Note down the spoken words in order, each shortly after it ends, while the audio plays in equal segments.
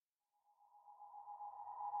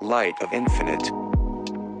light of infinite.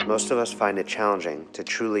 Most of us find it challenging to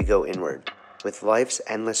truly go inward. With life's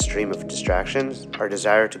endless stream of distractions, our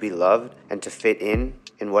desire to be loved and to fit in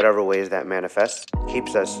whatever ways that manifests,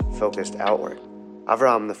 keeps us focused outward.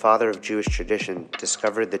 Avraham, the father of Jewish tradition,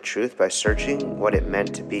 discovered the truth by searching what it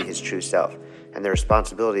meant to be his true self and the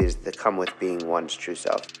responsibilities that come with being one's true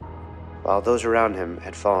self, while those around him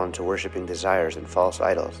had fallen to worshiping desires and false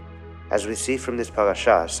idols. As we see from this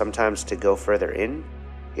parasha, sometimes to go further in,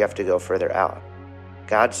 you have to go further out.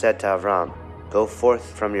 God said to Avram, "Go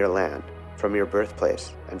forth from your land, from your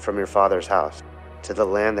birthplace, and from your father's house, to the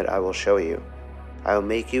land that I will show you. I will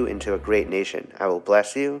make you into a great nation. I will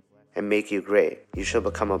bless you and make you great. You shall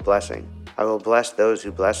become a blessing. I will bless those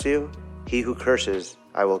who bless you. He who curses,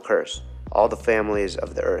 I will curse. All the families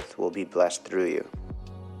of the earth will be blessed through you."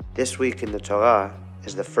 This week in the Torah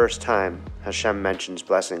is the first time Hashem mentions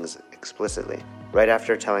blessings explicitly, right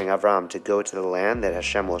after telling Avram to go to the land that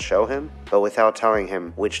Hashem will show him, but without telling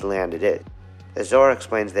him which land it is. The Zohar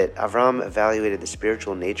explains that Avram evaluated the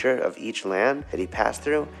spiritual nature of each land that he passed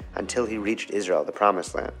through until he reached Israel, the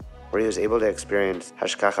Promised Land, where he was able to experience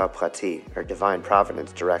Hashgacha Prati, or divine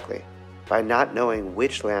providence, directly. By not knowing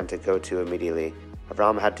which land to go to immediately,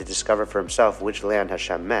 Avram had to discover for himself which land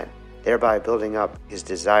Hashem meant, thereby building up his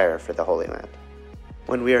desire for the Holy Land.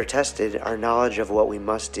 When we are tested, our knowledge of what we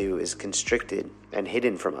must do is constricted and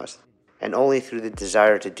hidden from us, and only through the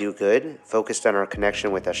desire to do good, focused on our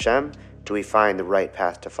connection with Hashem, do we find the right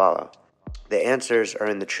path to follow. The answers are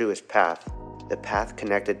in the truest path, the path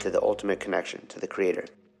connected to the ultimate connection, to the Creator.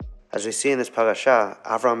 As we see in this parasha,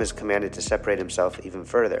 Avram is commanded to separate himself even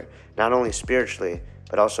further, not only spiritually,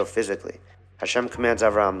 but also physically. Hashem commands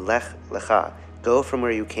Avram, lech-lecha, go from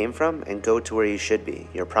where you came from and go to where you should be,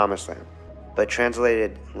 your promised land. But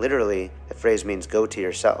translated literally, the phrase means go to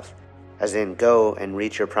yourself, as in go and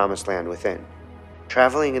reach your promised land within.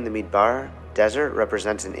 Traveling in the Midbar, desert,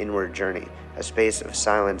 represents an inward journey, a space of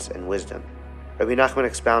silence and wisdom. Rabbi Nachman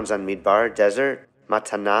expounds on Midbar, desert,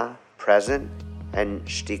 matana, present, and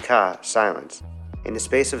shtika, silence. In the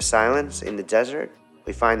space of silence, in the desert,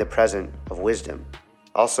 we find the present of wisdom.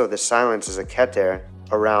 Also, the silence is a keter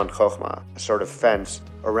around chokhmah, a sort of fence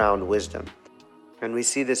around wisdom. And we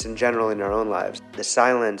see this in general in our own lives. The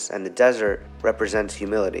silence and the desert represents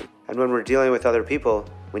humility. And when we're dealing with other people,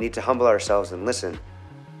 we need to humble ourselves and listen.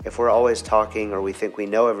 If we're always talking or we think we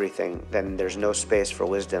know everything, then there's no space for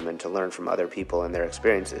wisdom and to learn from other people and their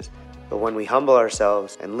experiences. But when we humble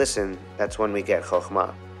ourselves and listen, that's when we get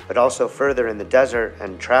chokhmah. But also further in the desert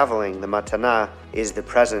and traveling, the matana is the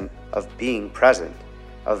present of being present,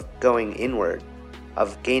 of going inward,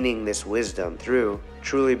 of gaining this wisdom through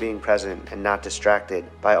truly being present and not distracted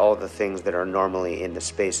by all the things that are normally in the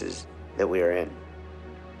spaces that we are in.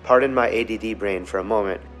 Pardon my ADD brain for a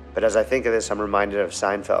moment, but as I think of this, I'm reminded of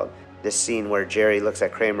Seinfeld, this scene where Jerry looks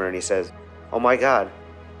at Kramer and he says, "Oh my God,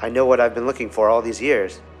 I know what I've been looking for all these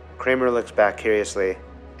years." Kramer looks back curiously,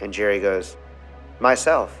 and Jerry goes,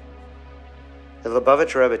 "Myself." The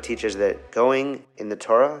Lubavitcher Rebbe teaches that going in the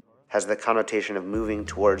Torah has the connotation of moving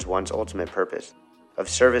towards one's ultimate purpose, of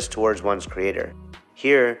service towards one's Creator.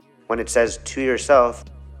 Here, when it says to yourself,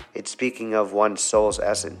 it's speaking of one's soul's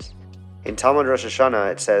essence. In Talmud Rosh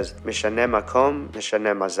Hashanah, it says, Mishaneh makom,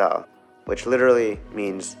 mishaneh mazal, which literally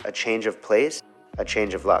means a change of place, a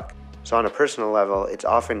change of luck. So on a personal level, it's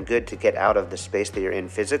often good to get out of the space that you're in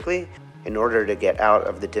physically in order to get out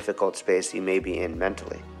of the difficult space you may be in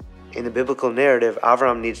mentally. In the biblical narrative,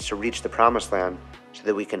 Avram needs to reach the Promised Land so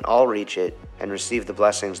that we can all reach it and receive the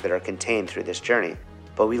blessings that are contained through this journey.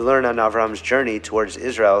 But we learn on Avram's journey towards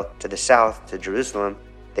Israel, to the south, to Jerusalem,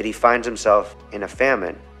 that he finds himself in a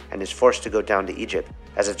famine and is forced to go down to Egypt.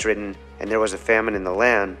 As it's written, "And there was a famine in the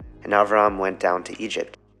land, and Avram went down to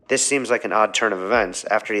Egypt." This seems like an odd turn of events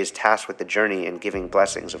after he is tasked with the journey and giving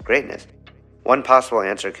blessings of greatness. One possible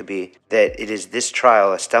answer could be that it is this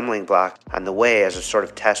trial a stumbling block on the way as a sort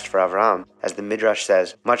of test for Avram, as the Midrash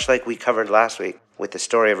says, much like we covered last week with the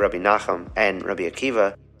story of Rabbi Nachum and Rabbi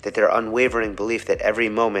Akiva, that their unwavering belief that every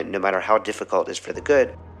moment, no matter how difficult, is for the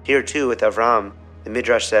good. Here too with Avram, the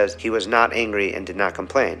Midrash says he was not angry and did not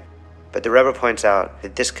complain. But the Rebbe points out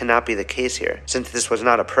that this cannot be the case here, since this was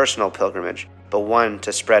not a personal pilgrimage, but one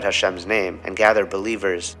to spread Hashem's name and gather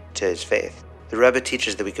believers to his faith. The Rebbe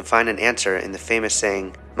teaches that we can find an answer in the famous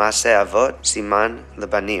saying, Maaseh avot siman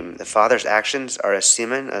lebanim. The father's actions are a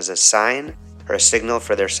siman, as a sign or a signal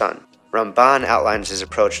for their son. Ramban outlines his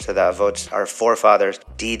approach to the Avot, our forefathers'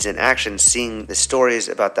 deeds and actions, seeing the stories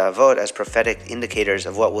about the Avot as prophetic indicators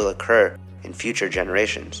of what will occur in future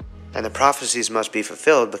generations. And the prophecies must be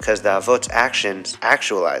fulfilled because the Avot's actions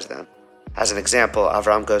actualize them. As an example,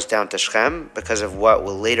 Avram goes down to Shechem because of what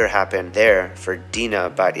will later happen there for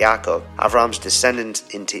Dinah bat Yaakov. Avram's descendants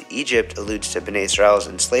into Egypt alludes to Bnei Israel's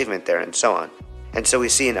enslavement there, and so on. And so we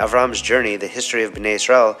see in Avram's journey, the history of Bnei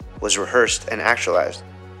Israel was rehearsed and actualized.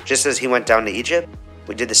 Just as he went down to Egypt,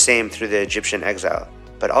 we did the same through the Egyptian exile.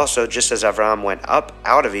 But also, just as Avram went up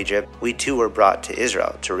out of Egypt, we too were brought to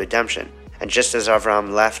Israel, to redemption. And just as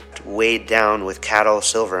Avram left weighed down with cattle,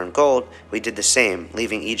 silver, and gold, we did the same,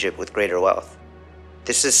 leaving Egypt with greater wealth.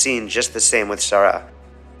 This is seen just the same with Sarah.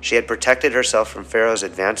 She had protected herself from Pharaoh's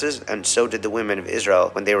advances, and so did the women of Israel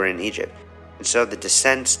when they were in Egypt. And so the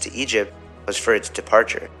descent to Egypt was for its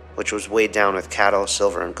departure, which was weighed down with cattle,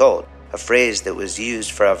 silver, and gold, a phrase that was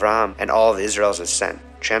used for Avram and all of Israel's ascent,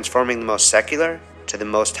 transforming the most secular to the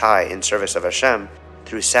most high in service of Hashem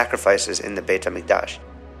through sacrifices in the Beit HaMikdash.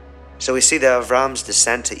 So we see that Avram's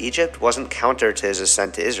descent to Egypt wasn't counter to his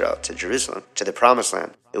ascent to Israel, to Jerusalem, to the Promised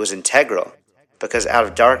Land. It was integral, because out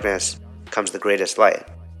of darkness comes the greatest light.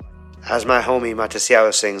 As my homie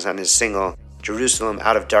Matasiao sings on his single, Jerusalem,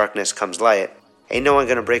 out of darkness comes light, ain't no one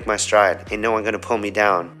gonna break my stride, ain't no one gonna pull me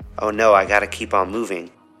down. Oh no, I gotta keep on moving.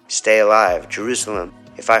 Stay alive, Jerusalem,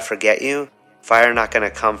 if I forget you, fire not gonna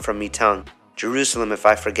come from me tongue. Jerusalem, if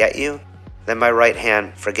I forget you, let my right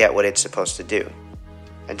hand forget what it's supposed to do.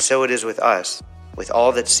 And so it is with us, with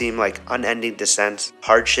all that seem like unending descents,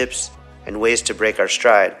 hardships, and ways to break our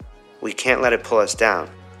stride. We can't let it pull us down.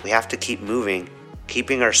 We have to keep moving,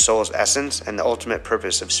 keeping our soul's essence and the ultimate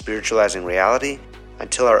purpose of spiritualizing reality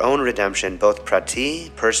until our own redemption, both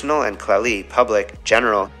prati, personal, and klali, public,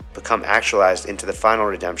 general, become actualized into the final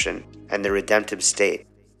redemption and the redemptive state,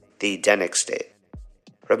 the Edenic state.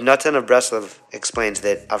 Reb Natan of Breslov explains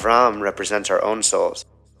that Avram represents our own souls,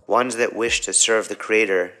 ones that wish to serve the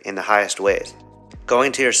Creator in the highest ways.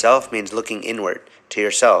 Going to yourself means looking inward, to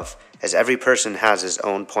yourself, as every person has his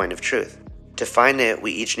own point of truth. To find it,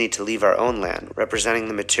 we each need to leave our own land, representing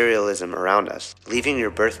the materialism around us. Leaving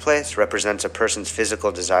your birthplace represents a person's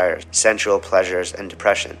physical desires, sensual pleasures, and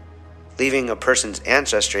depression. Leaving a person's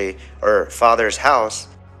ancestry, or father's house,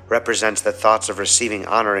 represents the thoughts of receiving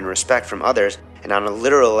honor and respect from others, and on a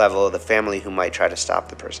literal level, the family who might try to stop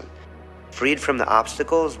the person. Freed from the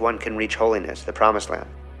obstacles, one can reach holiness, the Promised Land.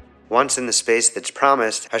 Once in the space that's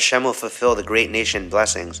promised, Hashem will fulfill the great nation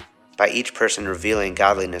blessings by each person revealing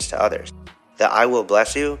godliness to others. The I will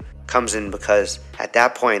bless you comes in because at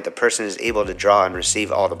that point the person is able to draw and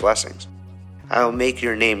receive all the blessings. I will make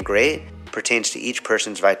your name great pertains to each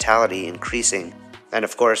person's vitality increasing. And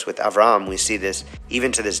of course, with Avram, we see this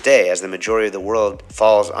even to this day as the majority of the world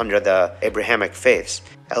falls under the Abrahamic faiths,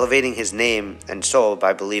 elevating his name and soul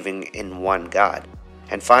by believing in one God.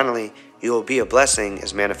 And finally, you will be a blessing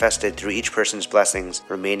is manifested through each person's blessings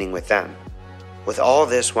remaining with them. With all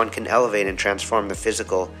this, one can elevate and transform the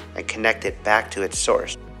physical and connect it back to its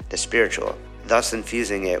source, the spiritual, thus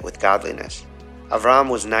infusing it with godliness. Avram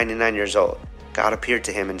was 99 years old. God appeared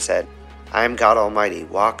to him and said, I am God Almighty,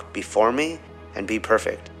 walk before me and be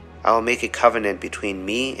perfect. I will make a covenant between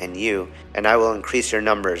me and you, and I will increase your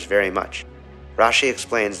numbers very much. Rashi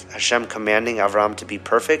explains Hashem commanding Avram to be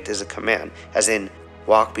perfect is a command, as in,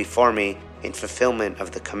 walk before me in fulfillment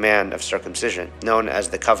of the command of circumcision, known as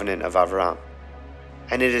the covenant of Avram.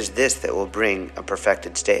 And it is this that will bring a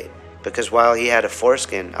perfected state, because while he had a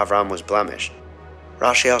foreskin, Avram was blemished.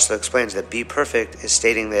 Rashi also explains that be perfect is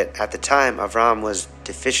stating that at the time Avram was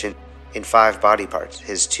deficient in 5 body parts,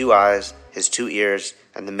 his 2 eyes, his 2 ears,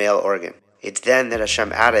 and the male organ. It's then that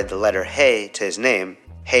Hashem added the letter He to his name,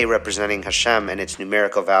 He representing Hashem, and its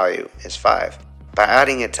numerical value is 5. By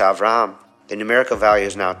adding it to Avram, the numerical value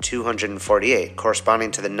is now 248,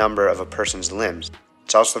 corresponding to the number of a person's limbs.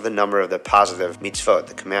 It's also the number of the positive mitzvot,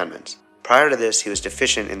 the commandments. Prior to this, he was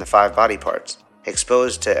deficient in the 5 body parts,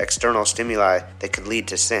 exposed to external stimuli that could lead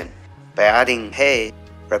to sin. By adding He,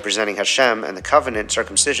 representing Hashem, and the covenant,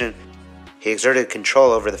 circumcision, he exerted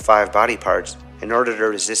control over the 5 body parts in order to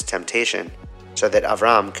resist temptation, so that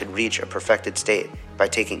Avram could reach a perfected state by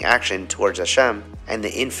taking action towards Hashem and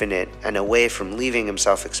the infinite and away from leaving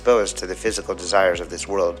himself exposed to the physical desires of this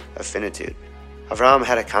world of finitude. Avram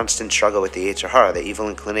had a constant struggle with the Yetzer Hara, the evil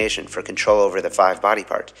inclination, for control over the 5 body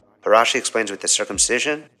parts. But Rashi explains with the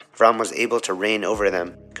circumcision, Avram was able to reign over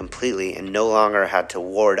them completely and no longer had to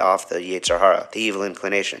ward off the Yetzer Hara, the evil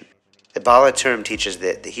inclination. The Bala term teaches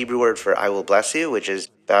that the Hebrew word for I will bless you, which is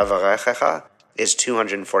lech-lecha, is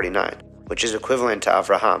 249, which is equivalent to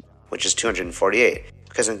Avraham, which is 248,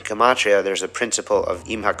 because in Gematria there's a principle of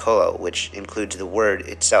im hakolo, which includes the word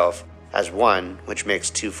itself as 1, which makes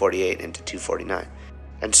 248 into 249.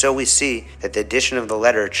 And so we see that the addition of the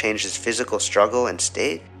letter changed his physical struggle and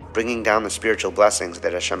state, bringing down the spiritual blessings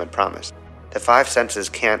that Hashem had promised. The five senses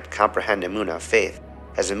can't comprehend emunah, faith,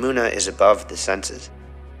 as emunah is above the senses.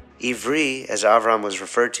 Ivri, as Avram was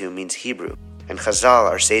referred to, means Hebrew, and Chazal,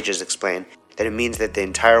 our sages, explain that it means that the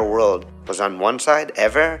entire world was on one side,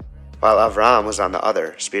 ever, while Avram was on the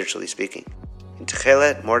other, spiritually speaking. In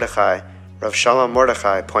Techelet Mordechai, Rav Shalom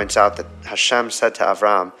Mordechai points out that Hashem said to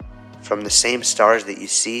Avram, "From the same stars that you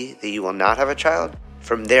see that you will not have a child,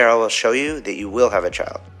 from there I will show you that you will have a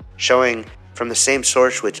child," showing from the same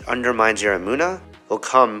source which undermines your emunah will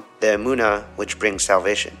come the emunah which brings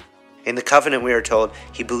salvation. In the covenant we are told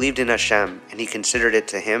he believed in Hashem and he considered it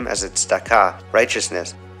to him as a tzedakah,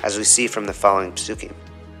 righteousness, as we see from the following psukim.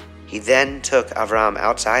 He then took Avram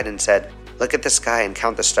outside and said, "Look at the sky and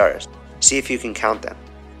count the stars. See if you can count them."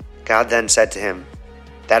 God then said to him,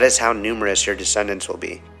 "That is how numerous your descendants will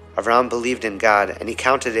be." Avram believed in God and he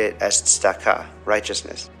counted it as tzedakah,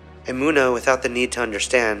 righteousness. Emunah, without the need to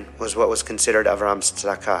understand, was what was considered Avram's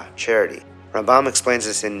tzedakah, charity. Rambam explains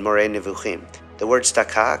this in Moreh Nevuchim. The word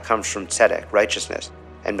tzedakah comes from tzedek, righteousness,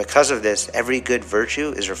 and because of this, every good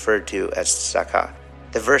virtue is referred to as tzedakah.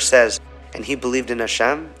 The verse says, "And he believed in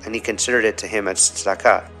Hashem, and he considered it to him as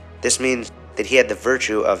tzedakah." This means that he had the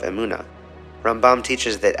virtue of emunah. Rambam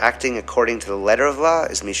teaches that acting according to the letter of law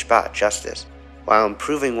is mishpat, justice, while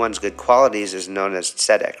improving one's good qualities is known as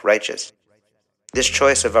tzedek, righteous. This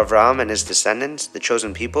choice of Avram and his descendants, the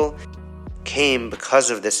chosen people, came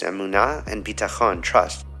because of this emunah and bitachon,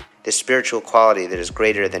 trust, this spiritual quality that is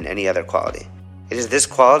greater than any other quality. It is this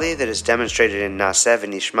quality that is demonstrated in Naseh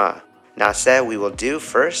v'nishma. Naseh, we will do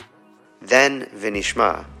first, then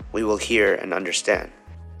v'nishma, we will hear and understand.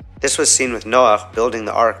 This was seen with Noach building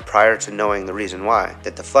the ark prior to knowing the reason why,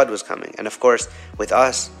 that the flood was coming, and of course with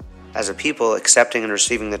us as a people accepting and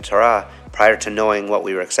receiving the Torah prior to knowing what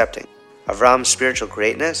we were accepting. Avram's spiritual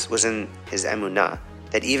greatness was in his emunah,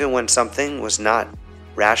 that even when something was not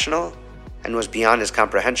rational and was beyond his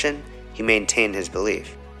comprehension, he maintained his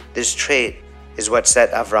belief. This trait is what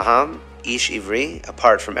set Avraham, Ish Ivri,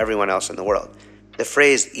 apart from everyone else in the world. The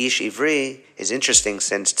phrase Ish Ivri is interesting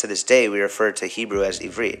since to this day we refer to Hebrew as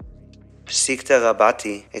Ivri. Psikta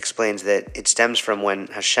Rabati explains that it stems from when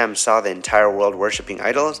Hashem saw the entire world worshipping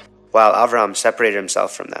idols, while Avram separated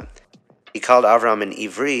himself from them. He called Avram an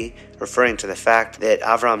Ivri, referring to the fact that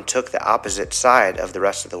Avram took the opposite side of the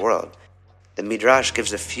rest of the world. The Midrash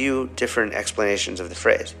gives a few different explanations of the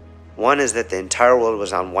phrase. One is that the entire world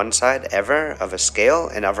was on one side ever of a scale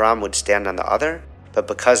and Avram would stand on the other, but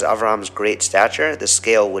because Avram's great stature, the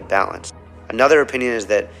scale would balance. Another opinion is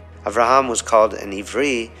that Avraham was called an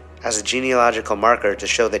Ivri as a genealogical marker to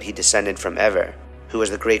show that he descended from Ever, who was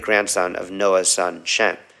the great-grandson of Noah's son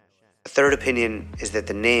Shem. A third opinion is that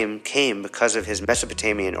the name came because of his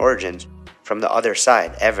Mesopotamian origins from the other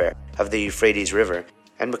side, Ever, of the Euphrates River,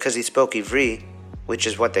 and because he spoke Ivri, which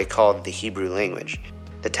is what they called the Hebrew language.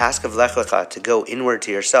 The task of lech-lecha, to go inward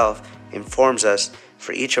to yourself, informs us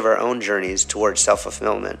for each of our own journeys towards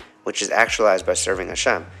self-fulfillment, which is actualized by serving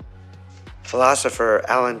Hashem. Philosopher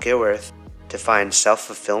Alan Gewerth defines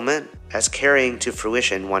self-fulfillment as carrying to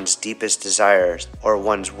fruition one's deepest desires or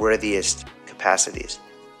one's worthiest capacities.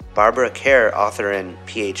 Barbara Kerr, author and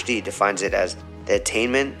PhD, defines it as the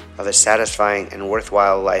attainment of a satisfying and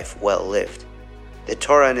worthwhile life well lived. The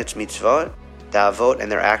Torah and its mitzvot, the avot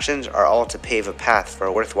and their actions are all to pave a path for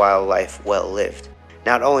a worthwhile life well lived,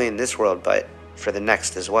 not only in this world but for the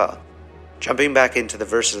next as well. Jumping back into the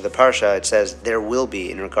verses of the Parsha, it says, "There will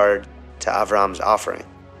be" in regard to Avram's offering.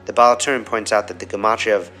 The Baal Turim points out that the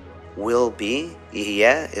gematria of will be,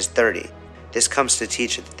 yihiyeh, is 30. This comes to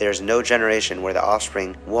teach that there is no generation where the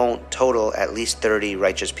offspring won't total at least 30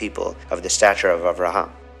 righteous people of the stature of Avraham.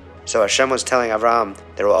 So Hashem was telling Avraham,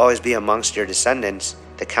 there will always be amongst your descendants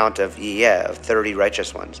the count of yiyeh, of 30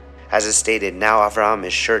 righteous ones. As is stated, now Avraham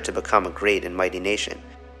is sure to become a great and mighty nation.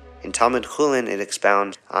 In Talmud Chulin, it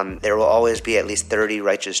expounds on there will always be at least 30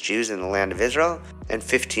 righteous Jews in the land of Israel and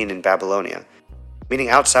 15 in Babylonia, meaning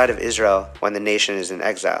outside of Israel when the nation is in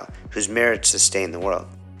exile, whose merits sustain the world,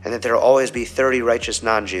 and that there will always be 30 righteous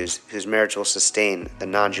non-Jews whose merits will sustain the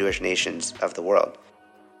non-Jewish nations of the world.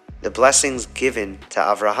 The blessings given to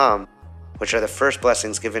Avraham, which are the first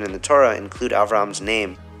blessings given in the Torah, include Avraham's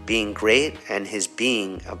name being great and his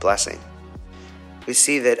being a blessing. We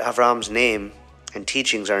see that Avraham's name and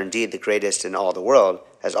teachings are indeed the greatest in all the world,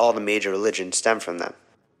 as all the major religions stem from them.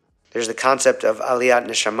 There's the concept of aliyat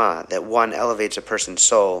neshama, that one elevates a person's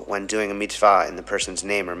soul when doing a mitzvah in the person's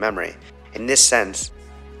name or memory. In this sense,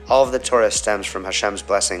 all of the Torah stems from Hashem's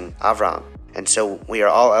blessing Avram, and so we are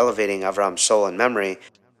all elevating Avram's soul and memory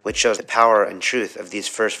which shows the power and truth of these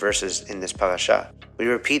first verses in this parasha. We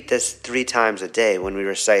repeat this 3 times a day when we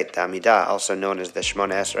recite the Amidah, also known as the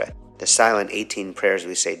Shmona Esrei, the silent 18 prayers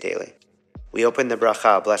we say daily. We open the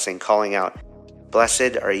bracha blessing calling out,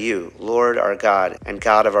 "Blessed are you, Lord our God, and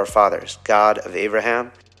God of our fathers, God of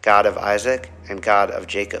Abraham, God of Isaac, and God of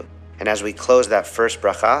Jacob." And as we close that first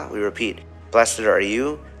bracha, we repeat, "Blessed are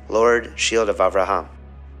you, Lord, shield of Abraham."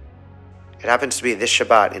 It happens to be this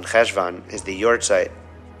Shabbat in Cheshvan is the Yortzeit,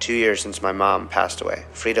 2 years since my mom passed away,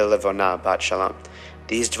 Frida Levona Bat Shalom.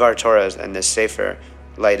 These Dvar Torahs and this Sefer,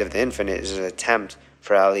 Light of the Infinite, is an attempt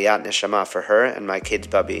for Aliyat Neshama for her and my kid's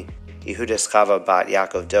bubby, Yehuda Chava Bat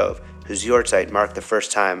Yaakov Dov, whose Yortzeit marked the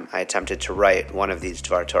first time I attempted to write one of these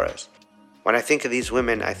Dvar Torahs. When I think of these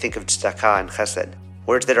women, I think of tzedakah and chesed,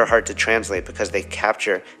 words that are hard to translate because they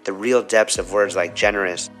capture the real depths of words like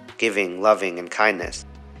generous, giving, loving, and kindness.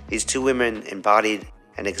 These 2 women embodied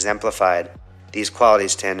and exemplified these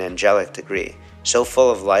qualities to an angelic degree, so full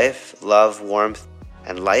of life, love, warmth,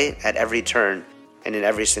 and light at every turn and in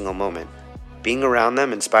every single moment. Being around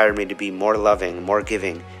them inspired me to be more loving, more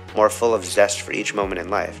giving, more full of zest for each moment in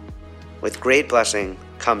life. With great blessing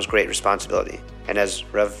comes great responsibility. And as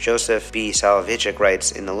Rav Joseph B. Soloveitchik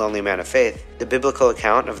writes in The Lonely Man of Faith, the biblical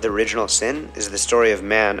account of the original sin is the story of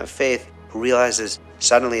man of faith who realizes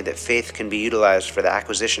suddenly that faith can be utilized for the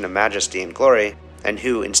acquisition of majesty and glory, and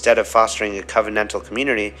who, instead of fostering a covenantal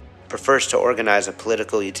community, prefers to organize a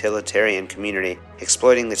political utilitarian community,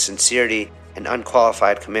 exploiting the sincerity and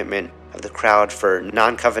unqualified commitment of the crowd for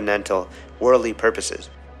non-covenantal, worldly purposes.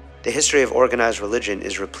 The history of organized religion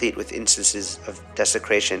is replete with instances of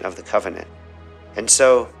desecration of the covenant. And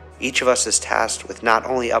so, each of us is tasked with not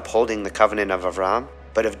only upholding the covenant of Avraham,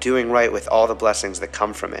 but of doing right with all the blessings that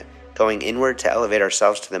come from it, going inward to elevate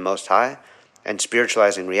ourselves to the Most High, and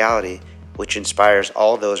spiritualizing reality, which inspires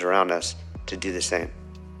all those around us to do the same.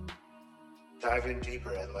 Dive in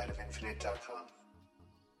deeper at lightofinfinite.com.